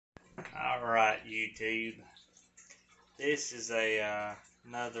Alright, YouTube. This is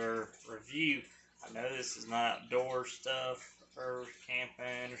another review. I know this is not outdoor stuff or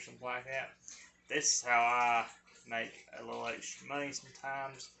camping or something like that. This is how I make a little extra money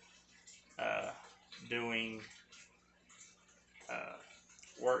sometimes doing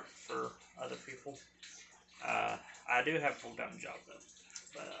work for other people. I do have a full-time job though,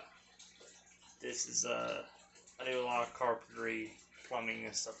 but this is I do a lot of carpentry, plumbing,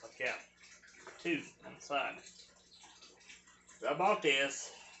 and stuff like that too on the side. I bought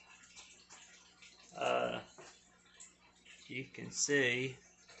this. You can see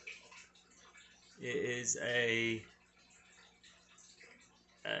it is a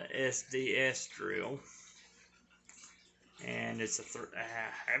SDS drill, and it's a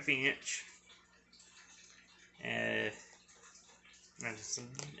half inch, and it's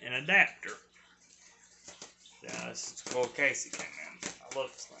an adapter. This is a cool case it came in. I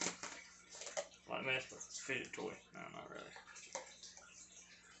love this thing. Like mess with this fidget toy. No, not really.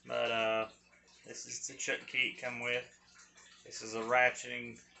 But this is the Chuck key it come with. This is a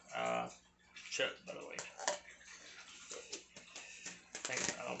ratcheting Chuck, by the way. I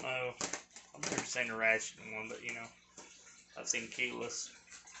don't know. I've never seen a ratcheting one, but you know, I've seen keyless.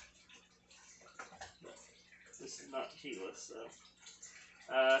 But this is not keyless, so.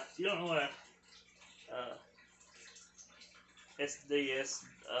 If you don't know what a SDS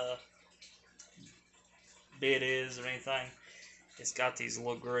bit is or anything, it's got these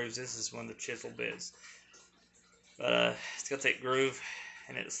little grooves. This is one of the chisel bits, but it's got that groove,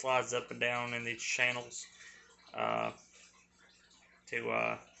 and it slides up and down in these channels to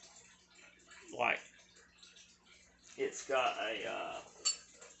like it's got a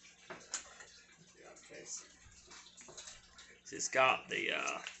it's got the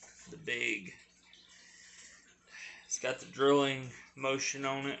big, it's got the drilling motion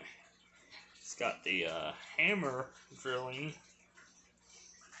on it. It's got the hammer drilling.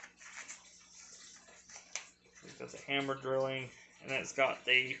 It's got the hammer drilling, and it's got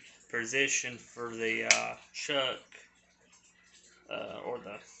the position for the chuck, or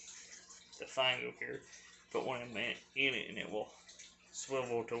the thing over here. Put one in it, and it will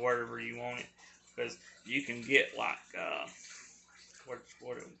swivel to wherever you want it. Because you can get like what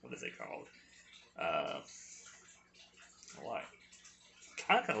is it called? Like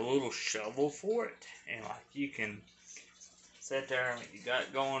kind of a little shovel for it, and like you can sit there and you got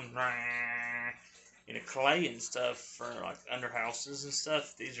it going in a clay and stuff for like under houses and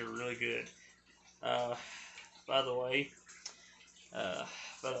stuff. These are really good. By the way,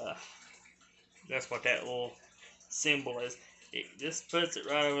 that's what that little symbol is. It just puts it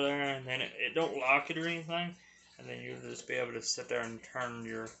right over there, and then it don't lock it or anything, and then you'll just be able to sit there and turn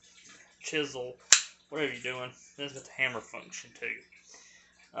your chisel, whatever you're doing. It's got the hammer function too.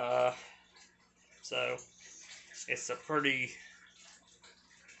 So it's a pretty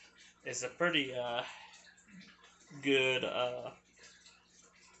good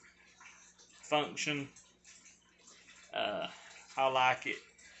function. I like it.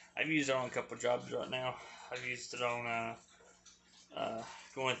 I've used it on a couple of jobs right now. I've used it on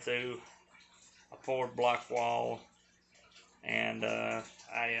going through a poured block wall, and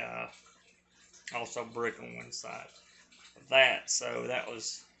I also brick on one side of that. So that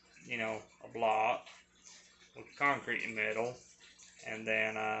was, you know, a block with concrete and metal, and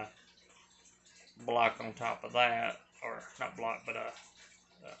then block on top of that, or not block, but a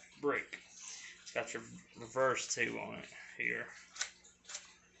brick. It's got your reverse too on it here.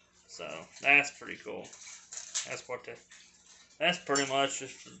 So that's pretty cool. That's pretty much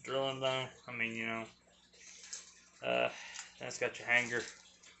just for drilling though. I mean, you know, that's got your hanger.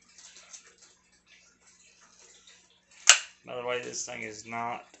 By the way, this thing is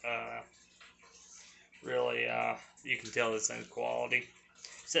not really, you can tell this thing's quality.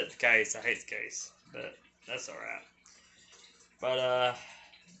 Except the case. I hate the case, but that's alright. But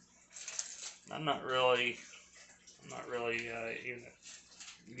I'm not really even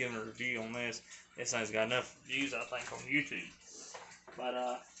giving a review on this. This thing's got enough views, I think, on YouTube. But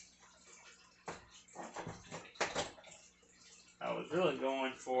I was really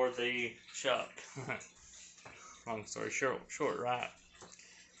going for the Chuck. Long story short, right?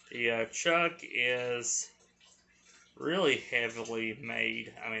 The Chuck is really heavily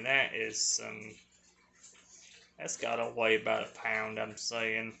made. I mean, that's got to weigh about a pound, I'm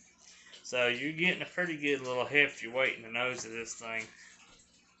saying. So you're getting a pretty good little hefty weight in the nose of this thing.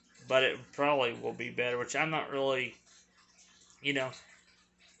 But it probably will be better, which I'm not really, you know,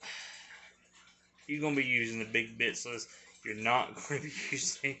 you're going to be using the big bits, so you're not going to be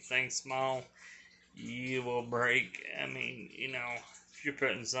using anything small. You will break, I mean, you know, you're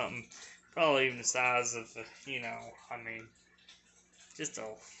putting something, probably even the size of, you know, I mean, just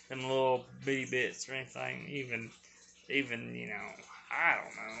them little bitty bits or anything, even, you know, I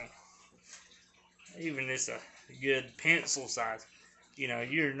don't know, even just a good pencil size, you know,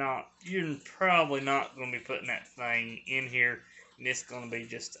 you're probably not going to be putting that thing in here, and it's going to be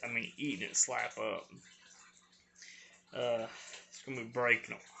just, I mean, eating it slap up. It's going to be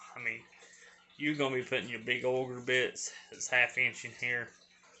breaking them. I mean, you're going to be putting your big auger bits that's half-inch in here,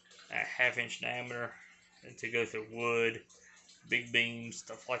 at half-inch diameter, and to go through wood, big beams,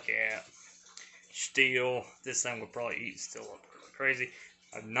 stuff like that. Steel, this thing would probably eat steel up like crazy.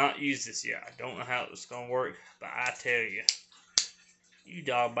 I've not used this yet. I don't know how it's going to work, but I tell you, you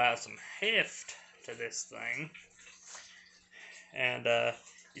dog about some heft to this thing. And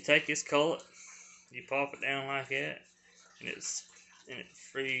you take this cullet, you pop it down like that, and it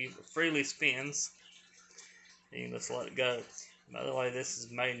freely spins. And you just let it go. By the way, this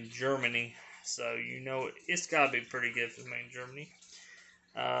is made in Germany, so you know it's got to be pretty good if it's made in Germany.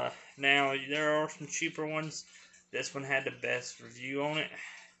 Now, there are some cheaper ones. This one had the best review on it.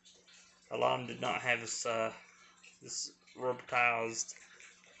 A lot of them did not have this rubberized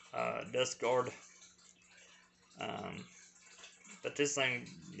dust guard. But this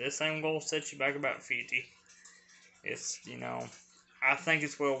thing will set you back about 50. It's, you know, I think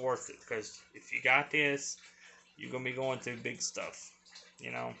it's well worth it, because if you got this, you're going to be going through big stuff,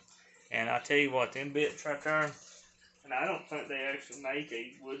 you know. And I tell you what, them bits right there, and I don't think they actually make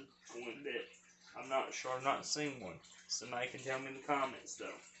a wood point bit. I'm not sure. I've not seen one. Somebody can tell me in the comments,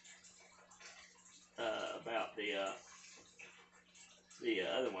 though, about the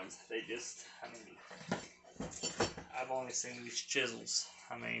other ones. They just, I mean, I've only seen these chisels.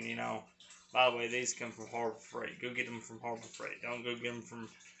 I mean, you know, by the way, these come from Harbor Freight. Go get them from Harbor Freight. Don't go get them from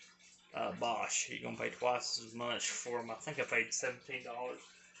Bosch. You're going to pay twice as much for them. I think I paid $17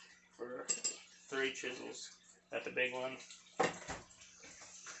 for 3 chisels. That's the big one, the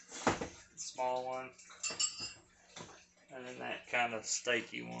small one, and then that kind of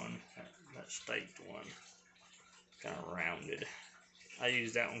stakey one, that staked one, kind of rounded. I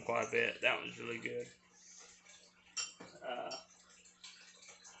used that one quite a bit. That one's really good.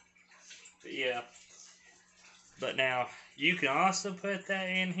 But yeah, but now you can also put that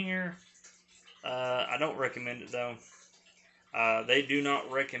in here. I don't recommend it though. They do not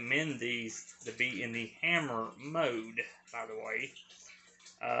recommend these to be in the hammer mode, by the way.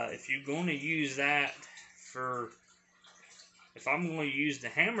 If you're going to use that if I'm going to use the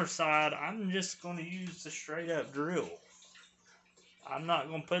hammer side, I'm just going to use the straight up drill. I'm not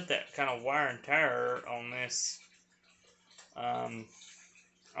going to put that kind of wire and tear on this,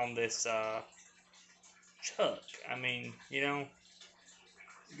 Chuck. I mean, you know,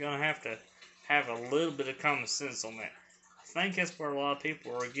 you're going to have a little bit of common sense on that. I think that's where a lot of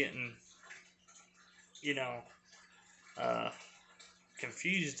people are getting, you know,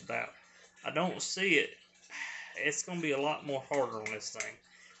 confused about. I don't see it. It's going to be a lot more harder on this thing.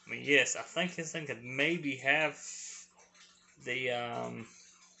 I mean, yes, I think this thing could maybe have the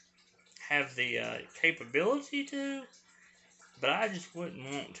capability to, but I just wouldn't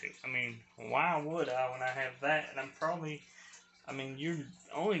want to. I mean, why would I when I have that? And I mean, you're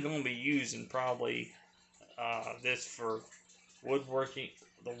only going to be using probably this for woodworking,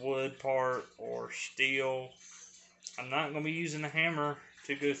 the wood part, or steel. I'm not going to be using the hammer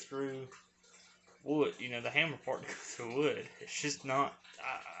to go through wood, you know, the hammer part to go through wood. It's just not,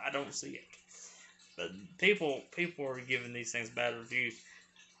 I don't see it. But people are giving these things bad reviews,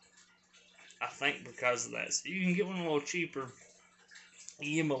 I think, because of that. So you can get one a little cheaper. You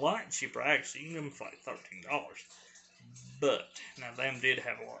can get them a lot cheaper, actually. You can get them for like $13. But, now them did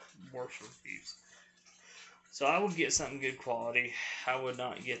have a lot worse reviews. So I would get something good quality. I would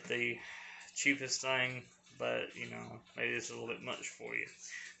not get the cheapest thing, but, you know, maybe this is a little bit much for you.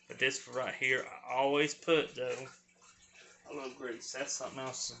 But this right here, I always put, though, a little grease. That's something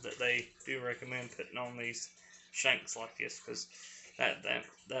else that they do recommend putting on these shanks like this, because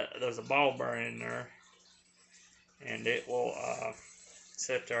there's a ball bearing in there, and it will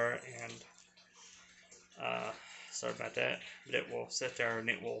sit there and sorry about that, but it will sit there and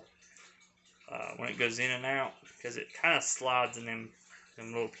it will when it goes in and out, because it kind of slides in them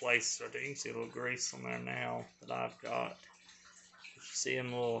little places right there. You can see a little grease on there now that I've got. You see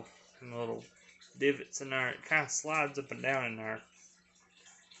them little divots in there. It kind of slides up and down in there.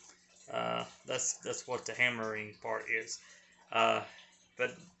 That's what the hammering part is.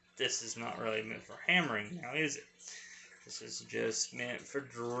 But this is not really meant for hammering now, is it? This is just meant for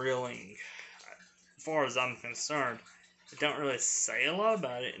drilling. As far as I'm concerned, it don't really say a lot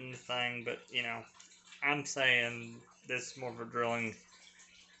about it in the thing, but, you know, I'm saying this is more for drilling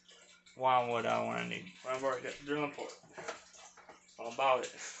why would I want to need? I've already got the drilling port. I bought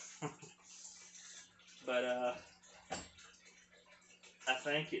it. But I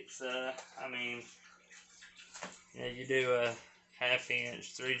think it's I mean, yeah, you do a 1/2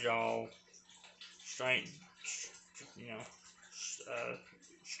 inch 3-jaw straight, you know,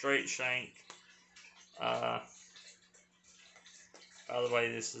 straight shank. By the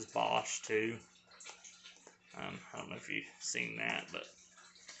way, this is Bosch too. I don't know if you've seen that, but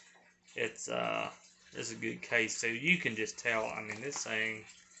it's a good case too. You can just tell. I mean, this thing,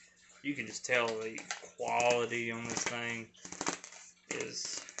 you can just tell the quality on this thing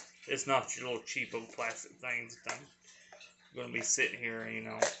is. It's not your little cheapo plastic things that I'm going to be sitting here, you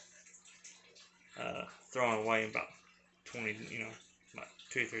know, throwing away about 20, you know, about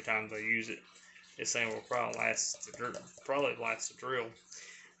 2 or 3 times I use it. This thing will probably last the drill.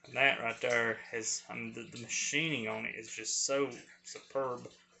 And that right there is, I mean, the machining on it is just so superb,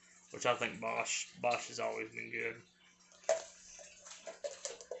 which I think Bosch has always been good.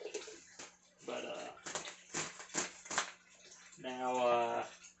 But now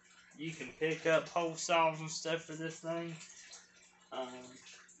you can pick up hole saws and stuff for this thing.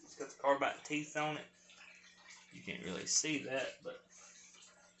 It's got the carbide teeth on it. You can't really see that, but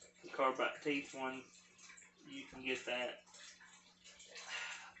the carbide teeth one, you can get that.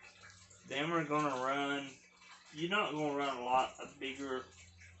 Then we're gonna run. You're not gonna run a lot of bigger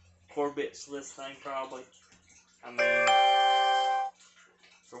core bits to this thing, probably. I mean,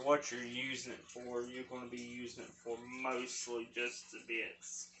 for what you're using it for, you're gonna be using it for mostly just the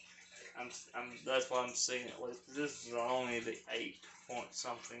bits. That's why I'm seeing it with. This is only the 8-point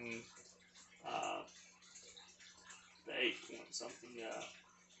something. The 8-point something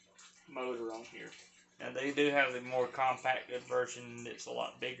motor on here. Now they do have the more compacted version. It's a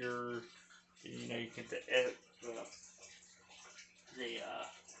lot bigger. You know, you get the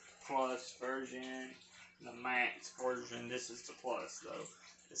plus version, the max version. This is the plus though.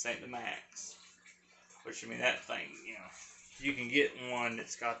 This ain't the max. Which I mean, that thing, you know, you can get one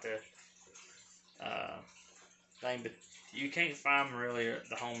that's got the thing, but you can't find them really at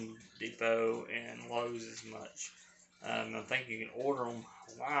the Home Depot and Lowe's as much. I think you can order them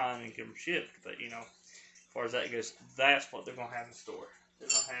online and get them shipped, but you know, as far as that goes, that's what they're gonna have in store. They're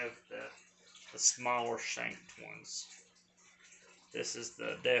gonna have the smaller shanked ones. This is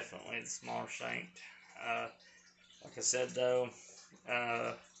definitely the smaller shanked. Like I said though,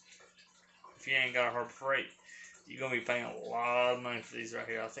 if you ain't got a Harbor Freight, you're gonna be paying a lot of money for these right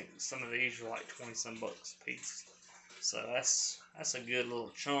here. I think some of these are like 20-some bucks a piece. So that's a good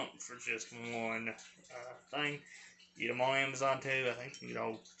little chunk for just one thing. You get them on Amazon too. I think you can get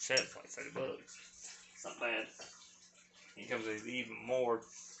all set for like 30 bucks. It's not bad. It comes with even more.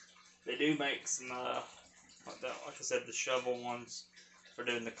 They do make some like I said, the shovel ones for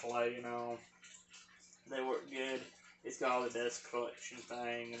doing the clay. You know, they work good. It's got all the dust collection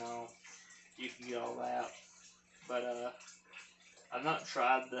thing. You know, you can get all that. But I've not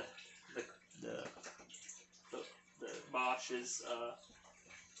tried the Bosch's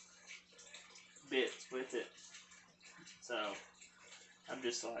bits with it, so I'm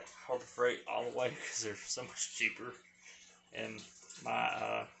just like Harbor Freight all the way because they're so much cheaper, and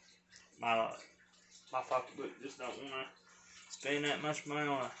my pocketbook just don't want to spend that much money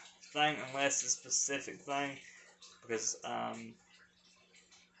on a thing unless it's a specific thing, because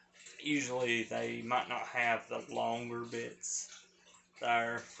usually they might not have the longer bits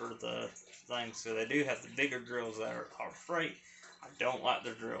there for the thing, so they do have the bigger drills there at Harbor Freight. I don't like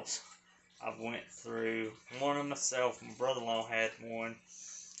their drills. I've went through one of myself. My brother-in-law had one.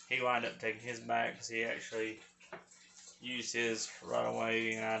 He wound up taking his back because he actually used his right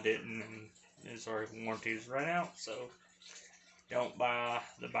away and I didn't, and his warranty was run out. So don't buy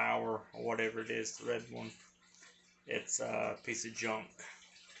the Bauer or whatever it is, the red one. It's a piece of junk,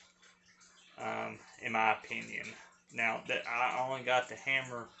 in my opinion. Now that I only got the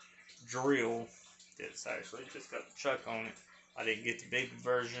hammer drill, it's actually just got the chuck on it. I didn't get the baby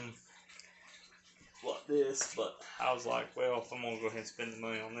version like this, but I was like, well, if I'm gonna go ahead and spend the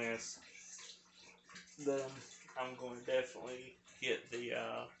money on this, then I'm going to definitely get the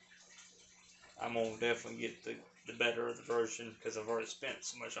the better of the version, because I've already spent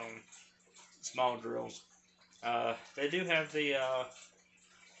so much on small drills. They do have the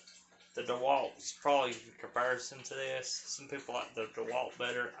DeWalt's, probably in comparison to this. Some people like the DeWalt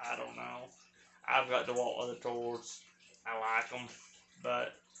better. I don't know. I've got DeWalt other tools. I like them,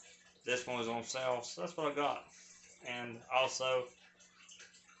 but this one was on sale, so that's what I got. And also,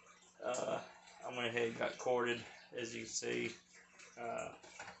 I went ahead and got corded, as you can see.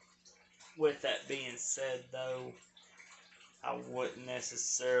 With that being said, though, I wouldn't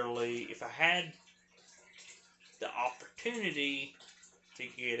necessarily, if I had the opportunity to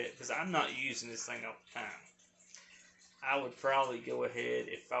get it, because I'm not using this thing all the time, I would probably go ahead,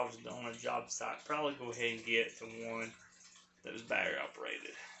 if I was on a job site, probably go ahead and get the one that was battery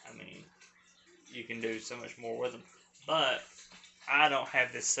operated. I mean, you can do so much more with them. But I don't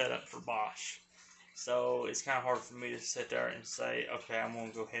have this set up for Bosch. So it's kind of hard for me to sit there and say, okay, I'm going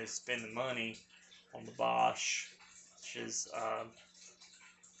to go ahead and spend the money on the Bosch, which is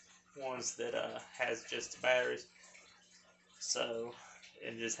ones that has just the batteries. So,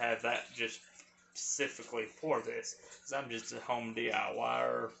 and just have that just specifically for this. Because I'm just a home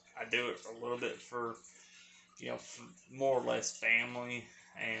DIYer. I do it a little bit for, more or less family.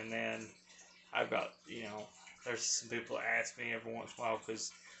 And then I've got, there's some people that ask me every once in a while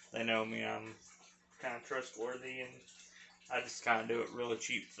because they know me, I'm kind of trustworthy, and I just kind of do it really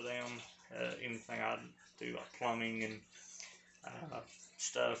cheap for them. Anything I do, like plumbing and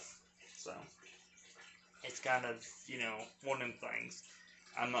stuff. So it's kind of, one of them things.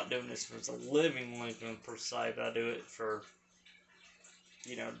 I'm not doing this for the living per se, but I do it for,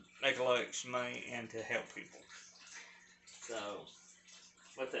 make a lot of extra money and to help people. So,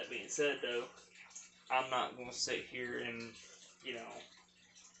 with that being said, though, I'm not going to sit here and,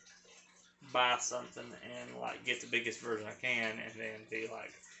 buy something and, like, get the biggest version I can and then be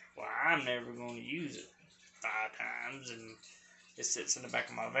like, well, I'm never going to use it 5 times, and it sits in the back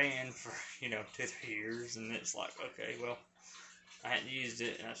of my van for, 2-3 years, and it's like, okay, well, I hadn't used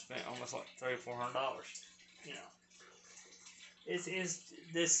it, and I spent almost like $300-400,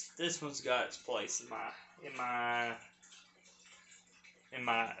 This one's got its place in my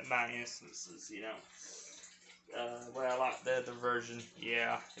instances, Well, I like the other version.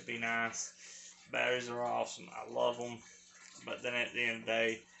 Yeah, it'd be nice. Batteries are awesome. I love them. But then at the end of the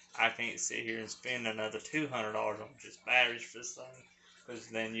day, I can't sit here and spend another $200 on just batteries for this thing, because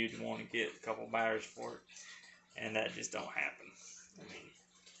then you'd want to get a couple batteries for it, and that just don't happen. I mean,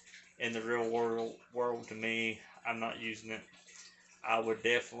 in the real world, to me, I'm not using it. I would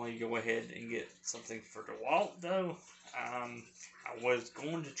definitely go ahead and get something for DeWalt, though. I was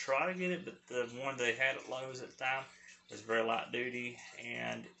going to try to get it, but the one they had at Lowe's at the time was very light duty,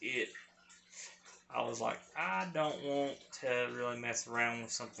 and I was like, I don't want to really mess around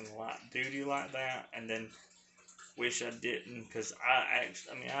with something light duty like that, and then wish I didn't, because I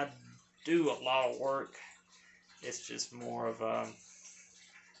do a lot of work. It's just more of a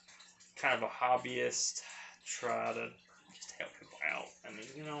kind of a hobbyist, try to just help people out. I mean,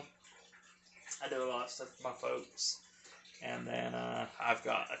 I do a lot of stuff for my folks, and then I've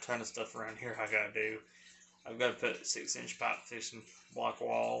got a ton of stuff around here I gotta do. I've got to put 6-inch pipe through some block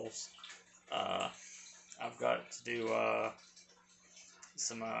walls. I've got to do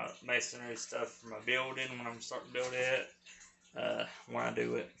some masonry stuff for my building when I'm starting to build it. When I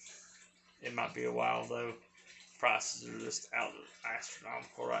do it, it might be a while though. Prices are just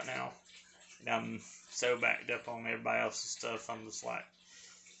astronomical right now, and I'm so backed up on everybody else's stuff. I'm just like,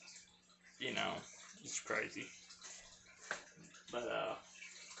 it's crazy. But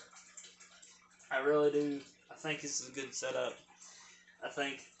I really do. I think this is a good setup. I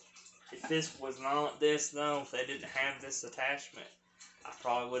think if this was not this, though, if they didn't have this attachment, I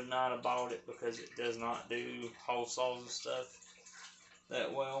probably would not have bought it, because it does not do hole saws and stuff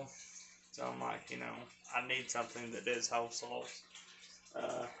that well. So I'm like, I need something that does hole saws.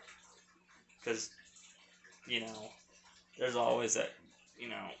 Because, there's always that,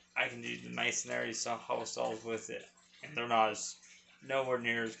 I can do the masonry hole saws with it, and they're nowhere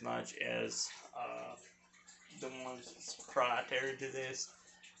near as much as the ones that's proprietary to this.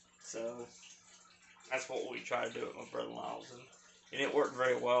 So that's what we tried to do at my brother-in-law's, and it worked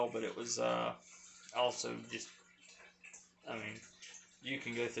very well. But it was also just, you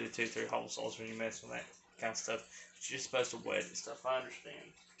can go through 2-3 hole saws when you mess with that kind of stuff. But you're supposed to wet it and stuff. I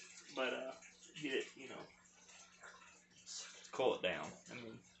understand, but get it, cool it down.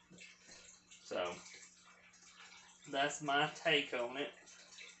 So that's my take on it.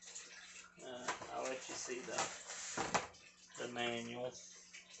 I'll let you see the manual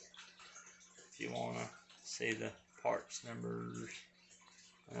if you want to see the parts numbers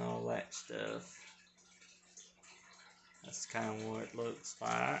and all that stuff. That's kind of what it looks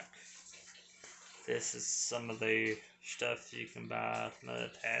like. This is some of the stuff you can buy, some of the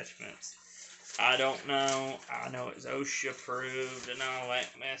attachments. I don't know. I know it's OSHA approved and all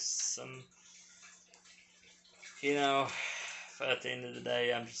that mess. But at the end of the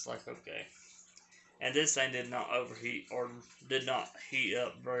day, I'm just like, okay. And this thing did not overheat or did not heat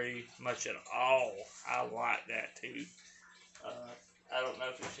up very much at all. I like that too. I don't know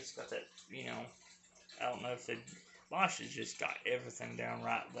if it's just got that, I don't know if they Bosch has just got everything down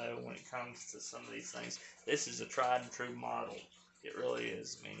right though when it comes to some of these things. This is a tried and true model. It really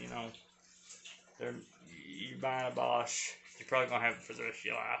is. I mean, you know, you're buying a Bosch, you're probably gonna have it for the rest of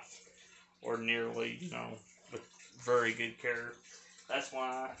your life, or nearly, you know, with very good care. That's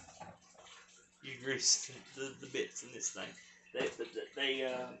why you grease the bits in this thing. They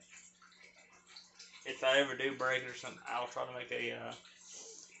if I ever do break it or something, I'll try to make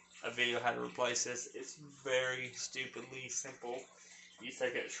a video how to replace this. It's very stupidly simple. You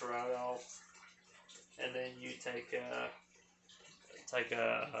take that shroud off, and then you take them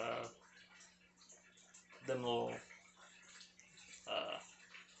little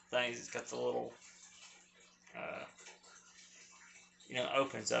things. It's got the little you know,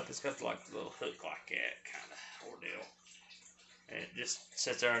 opens up. It's got like the little hook like that kind of ordeal. And it just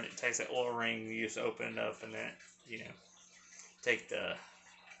sits there and it takes that little ring. You just open it up and then, you know, take the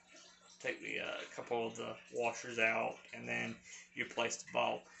couple of the washers out, and then you place the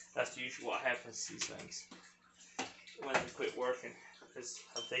ball. That's usually what happens to these things when they quit working. Because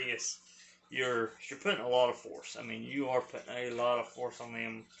of this, you're putting a lot of force. I mean, you are putting a lot of force on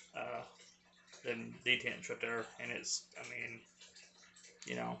them detents right there, and it's, I mean,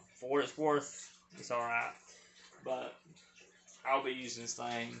 you know, for what it's worth, it's all right. But I'll be using this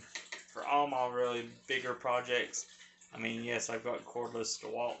thing for all my really bigger projects. I mean, yes, I've got cordless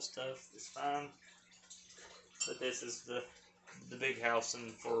DeWalt stuff. It's fine. But this is the big house,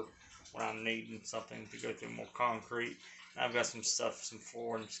 and for when I'm needing something to go through more concrete. And I've got some stuff, some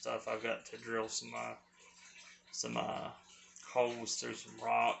floor and stuff. I've got to drill some holes through some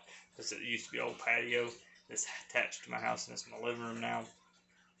rock, because it used to be old patio. It's attached to my house, and it's my living room now.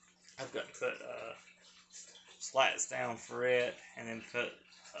 I've got to put slats down for it, and then put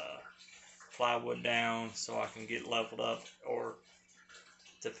plywood down so I can get leveled up, or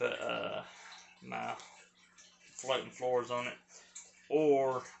to put my floating floors on it,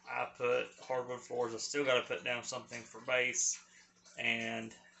 or I put hardwood floors. I still got to put down something for base,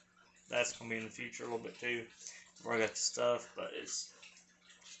 and that's going to be in the future a little bit too, where I got the stuff. But it's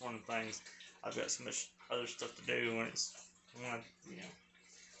just one of the things. I've got so much other stuff to do, and it's one, you know,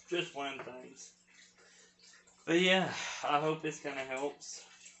 just one of the things. But yeah, I hope this kind of helps.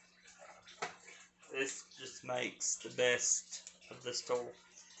 This just makes the best of the store.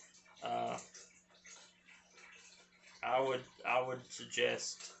 I would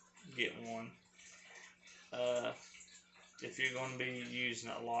suggest getting one. If you're going to be using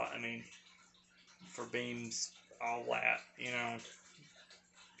it a lot, I mean, for beams, all that, you know,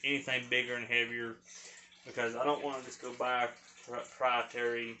 anything bigger and heavier, because I don't want to just go buy a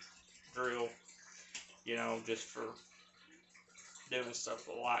proprietary drill, you know, just for doing stuff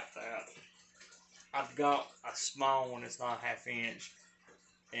like that. I've got a small one. It's not a 1/2 inch,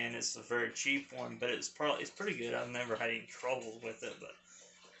 and it's a very cheap one, but it's pretty good. I've never had any trouble with it, but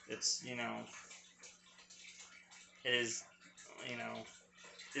it's, you know, it is, you know,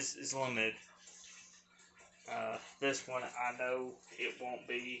 it's limited. This one, I know it won't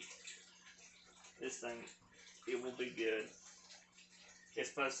be. This thing, it will be good. It's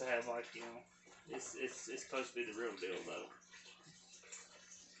supposed to have, like, you know, it's supposed to be the real deal though.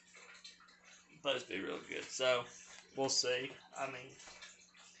 Supposed to be real good. So we'll see. I mean,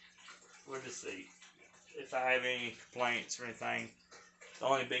 we'll just see. If I have any complaints or anything, the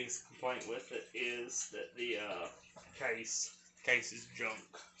only biggest complaint with it is that the case is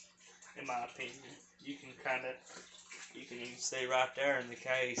junk, in my opinion. You can even see right there in the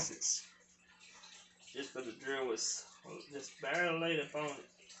case, it's just where the drill was just barely laid up on it.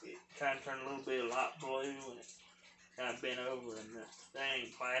 It kind of turned a little bit of light blue, and it kind of bent over, and the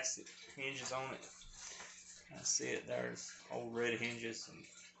dang plastic hinges on it. I see it. There's old red hinges, and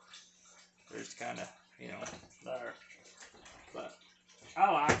there's kind of, you know, there. But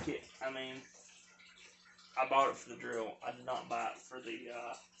I like it. I mean, I bought it for the drill. I did not buy it for the,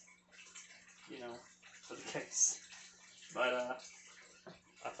 you know, for the case. But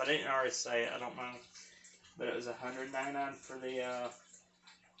if I didn't already say it, I don't know. But it was $199 for the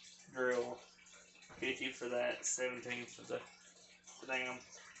drill, $50 for that, $17 for the dam,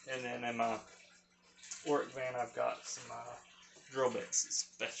 and then in my work van I've got some drill bits. It's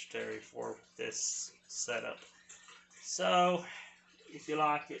necessary for this setup. So if you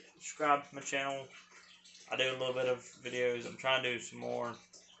like it, subscribe to my channel. I do a little bit of videos. I'm trying to do some more.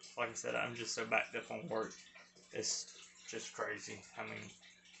 Like I said, I'm just so backed up on work. It's just crazy. I mean,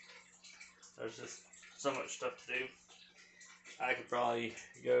 there's just so much stuff to do. I could probably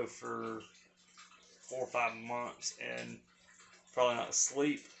go for 4 or 5 months and probably not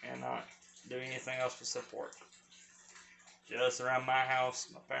sleep and not do anything else except work. Just around my house,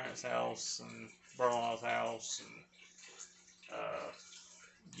 my parents' house, and brother-in-law's house, and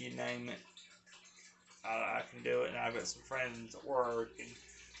you name it, I can do it. And I've got some friends at work and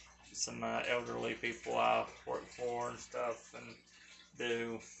some elderly people I work for and stuff and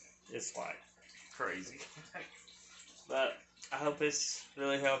do. It's like crazy. But I hope this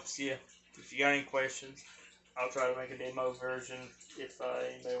really helps you. If you got any questions, I'll try to make a demo version if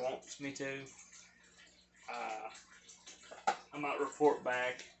anybody wants me to. I might report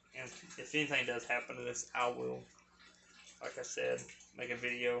back, and if anything does happen to this, I will, like I said, make a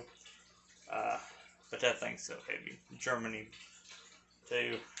video. But that thing's so heavy. Germany,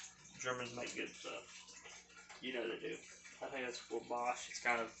 too. Germans make good stuff. You know they do. I think that's for Bosch. It's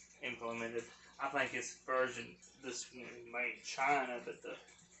kind of implemented. I think this version, this one is made in China, but the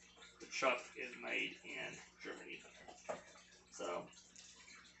Chuck is made in Germany. So,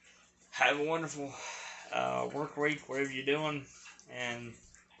 have a wonderful work week, whatever you're doing. And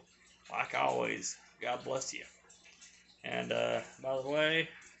like always, God bless you. And by the way,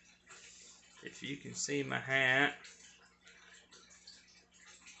 if you can see my hat,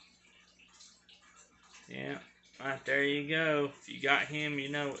 yeah, right there you go. If you got him, you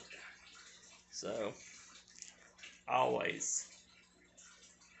know it. So, always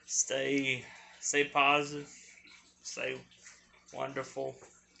stay positive, stay wonderful,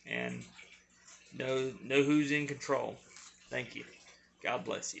 and know who's in control. Thank you. God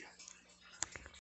bless you.